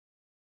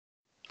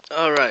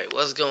Alright,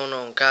 what's going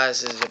on,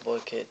 guys? This is your boy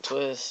Kid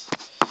Twist.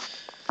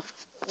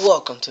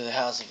 Welcome to the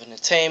House of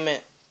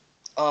Entertainment.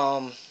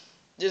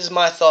 This is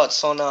my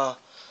thoughts on the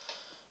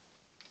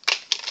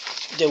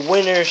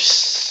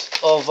winners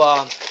of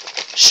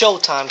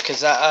Showtime,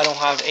 because I don't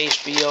have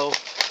HBO.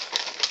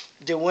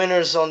 The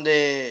winners on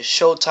the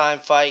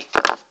Showtime fight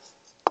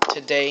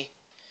today.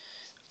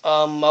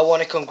 I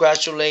want to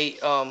congratulate,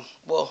 I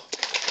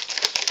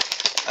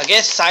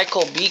guess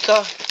Psycho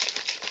Bika.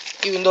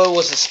 Even though it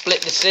was a split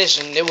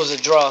decision, it was a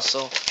draw,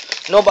 so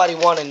nobody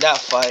won in that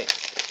fight.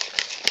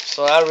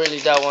 So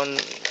that one.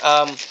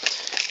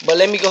 But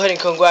let me go ahead and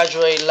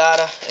congratulate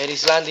Lara,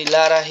 Erislandi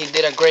Lara. He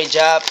did a great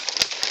job.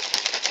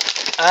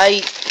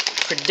 I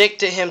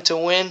predicted him to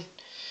win.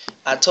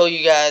 I told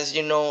you guys,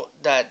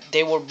 that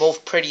they were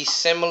both pretty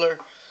similar,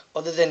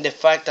 other than the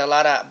fact that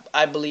Lara,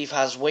 I believe,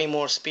 has way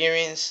more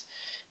experience,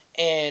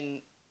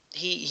 and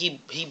he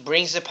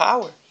brings the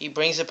power. He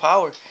brings the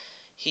power.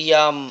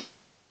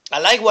 I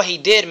like what he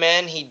did,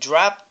 man. He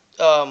dropped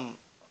Trout.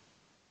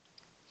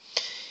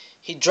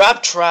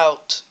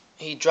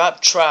 He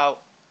dropped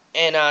Trout,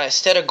 and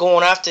instead of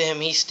going after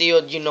him, he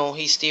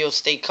still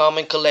stayed calm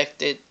and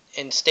collected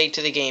and stayed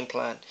to the game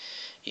plan.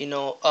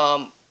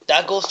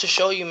 That goes to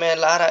show you, man.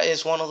 Lara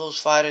is one of those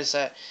fighters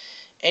that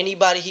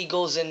anybody he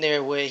goes in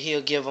there with, he'll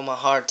give him a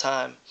hard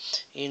time.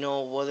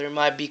 Whether it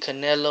might be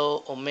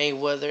Canelo or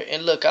Mayweather.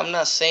 And look, I'm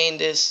not saying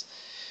this,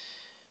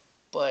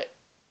 but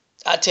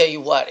I tell you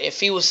what, if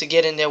he was to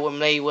get in there with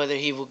Mayweather,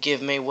 he would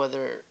give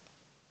Mayweather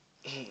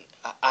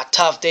a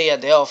tough day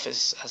at the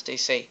office, as they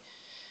say.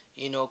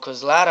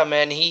 Because Lara,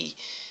 man, he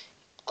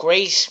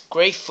great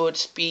foot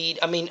speed.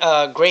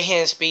 Great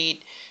hand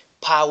speed,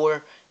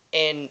 power,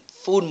 and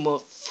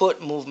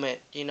foot movement.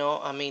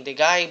 The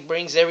guy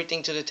brings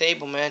everything to the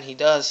table, man. He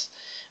does.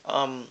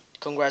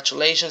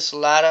 Congratulations to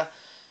Lara.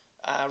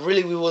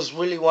 We was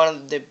really one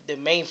of the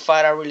main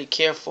fight I really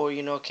care for,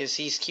 because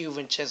he's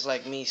Cuban just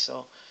like me,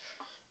 so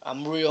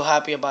I'm real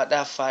happy about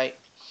that fight.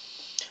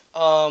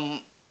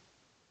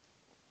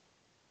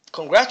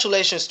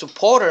 Congratulations to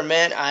Porter,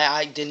 man.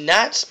 I did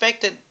not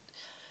expect it.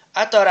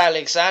 I thought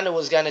Alexander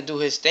was going to do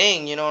his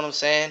thing, you know what I'm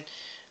saying?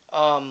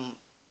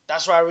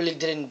 That's why I really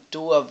didn't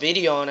do a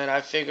video on it. I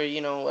figured,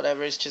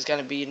 whatever, it's just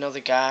going to be another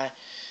guy.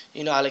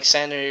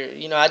 Alexander,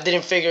 I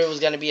didn't figure it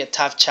was going to be a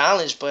tough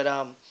challenge, but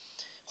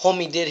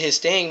homie did his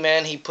thing,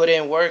 man. He put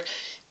in work.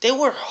 They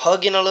were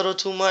hugging a little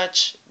too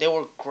much. They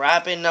were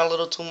grabbing a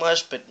little too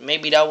much, but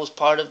maybe that was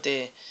part of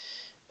the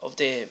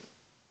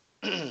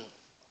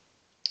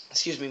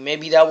excuse me,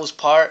 maybe that was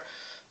part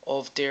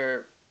of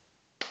their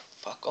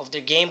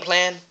game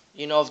plan,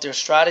 of their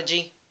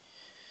strategy.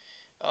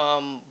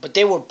 But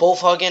they were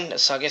both hugging,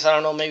 so I guess, I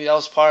don't know, maybe that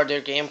was part of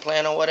their game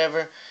plan or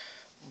whatever.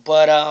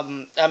 But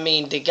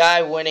the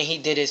guy went and he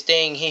did his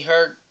thing. He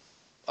hurt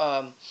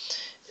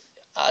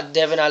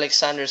Devin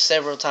Alexander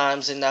several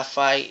times in that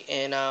fight,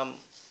 and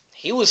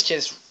he was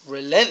just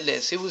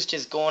relentless. He was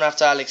just going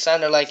after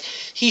Alexander. Like,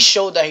 he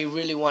showed that he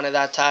really wanted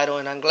that title,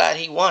 and I'm glad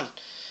he won.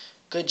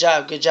 Good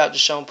job to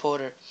Sean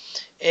Porter.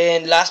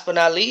 And last but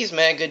not least,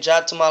 man, good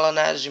job to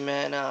Malignaggi,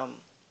 man.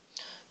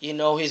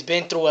 He's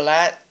been through a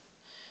lot.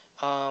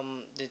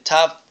 The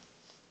top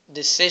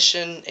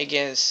decision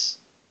against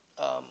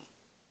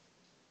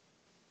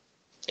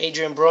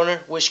Adrian Broner,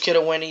 which could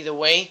have went either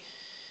way.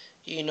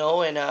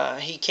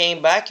 And he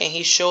came back and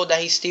he showed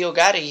that he still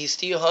got it. He's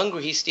still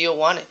hungry. He still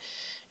wanted it.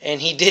 And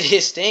he did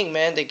his thing,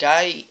 man. The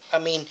guy,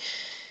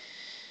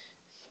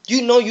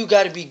 you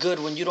got to be good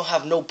when you don't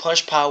have no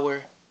punch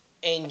power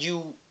and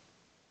you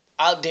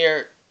out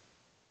there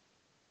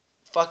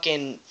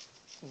fucking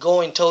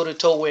going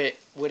toe-to-toe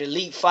with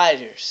elite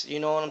fighters.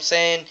 You know what I'm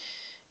saying?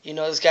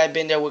 This guy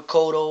been there with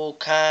Cotto,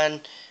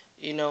 Khan,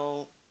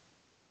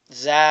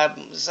 Zab.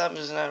 Zab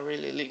is not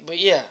really elite, but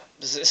yeah,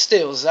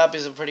 still, Zab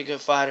is a pretty good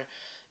fighter.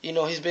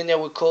 He's been there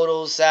with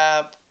Cotto,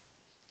 Zab,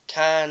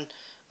 Khan,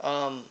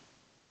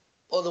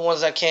 other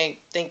ones I can't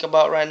think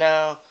about right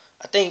now.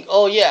 I think,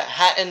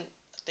 Hatton.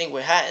 I think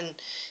with Hatton,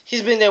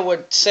 he's been there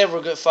with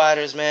several good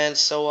fighters, man.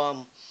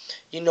 So,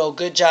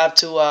 good job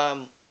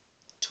to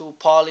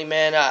Pauli,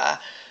 man.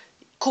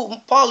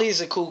 Pauli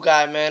is a cool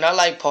guy, man. I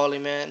like Pauli,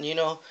 man.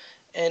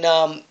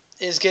 And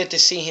it's good to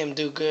see him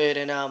do good.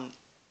 And I'm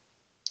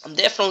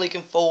definitely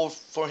looking forward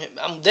for him.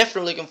 I'm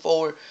definitely looking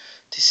forward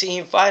to see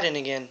him fighting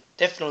again.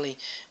 Definitely.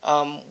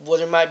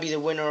 Whether it might be the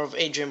winner of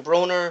Adrian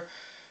Broner,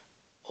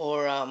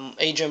 or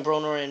Adrian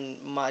Broner and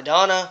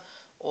Maidana,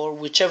 or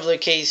whichever the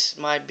case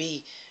might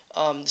be.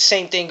 The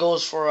same thing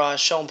goes for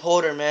Sean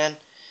Porter, man.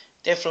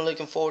 Definitely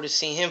looking forward to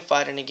seeing him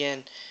fighting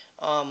again.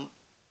 I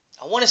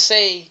want to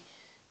say,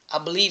 I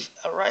believe,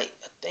 right?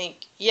 I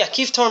think, yeah,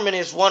 Keith Thurman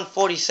is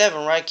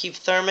 147, right? Keith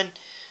Thurman.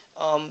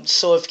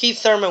 So if Keith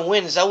Thurman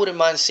wins, I wouldn't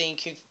mind seeing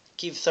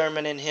Keith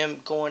Thurman and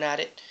him going at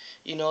it.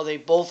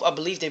 I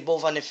believe they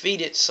both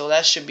undefeated, so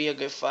that should be a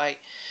good fight.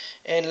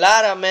 And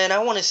Lara, man, I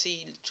want to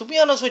see, to be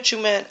honest with you,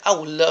 man, I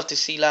would love to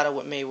see Lara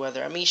with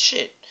Mayweather.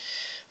 Shit.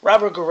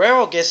 Robert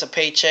Guerrero gets a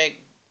paycheck.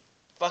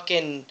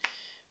 Fucking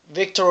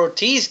Victor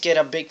Ortiz get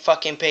a big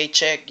fucking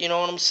paycheck. You know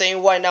what I'm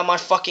saying? Why not my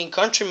fucking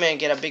countryman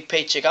get a big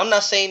paycheck? I'm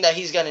not saying that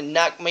he's gonna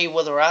knock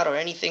Mayweather out or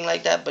anything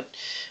like that, but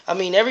I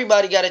mean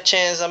everybody got a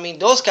chance. I mean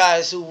those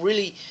guys who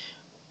really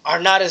are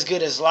not as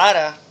good as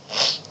Lara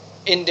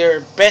in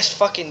their best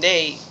fucking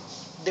day,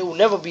 they will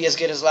never be as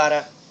good as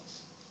Lara.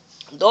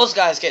 Those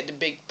guys get the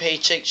big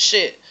paycheck.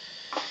 Shit,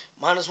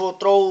 might as well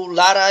throw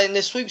Lara in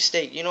the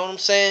sweepstake. You know what I'm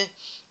saying?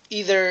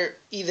 Either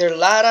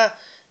Lara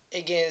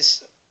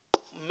against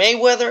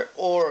Mayweather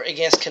or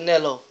against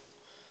Canelo.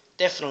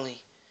 Definitely.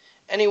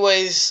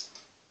 Anyways,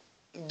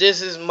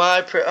 this is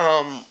my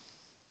I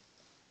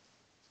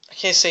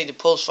can't say the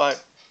post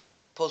fight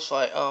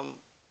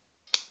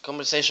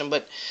conversation,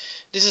 but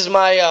this is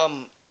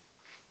my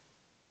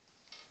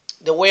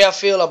the way I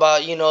feel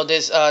about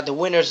this the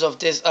winners of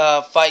this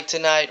fight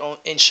tonight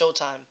in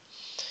Showtime.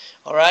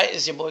 All right,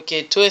 it's your boy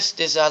Kid Twist.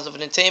 This is House of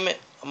Entertainment.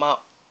 I'm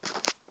out.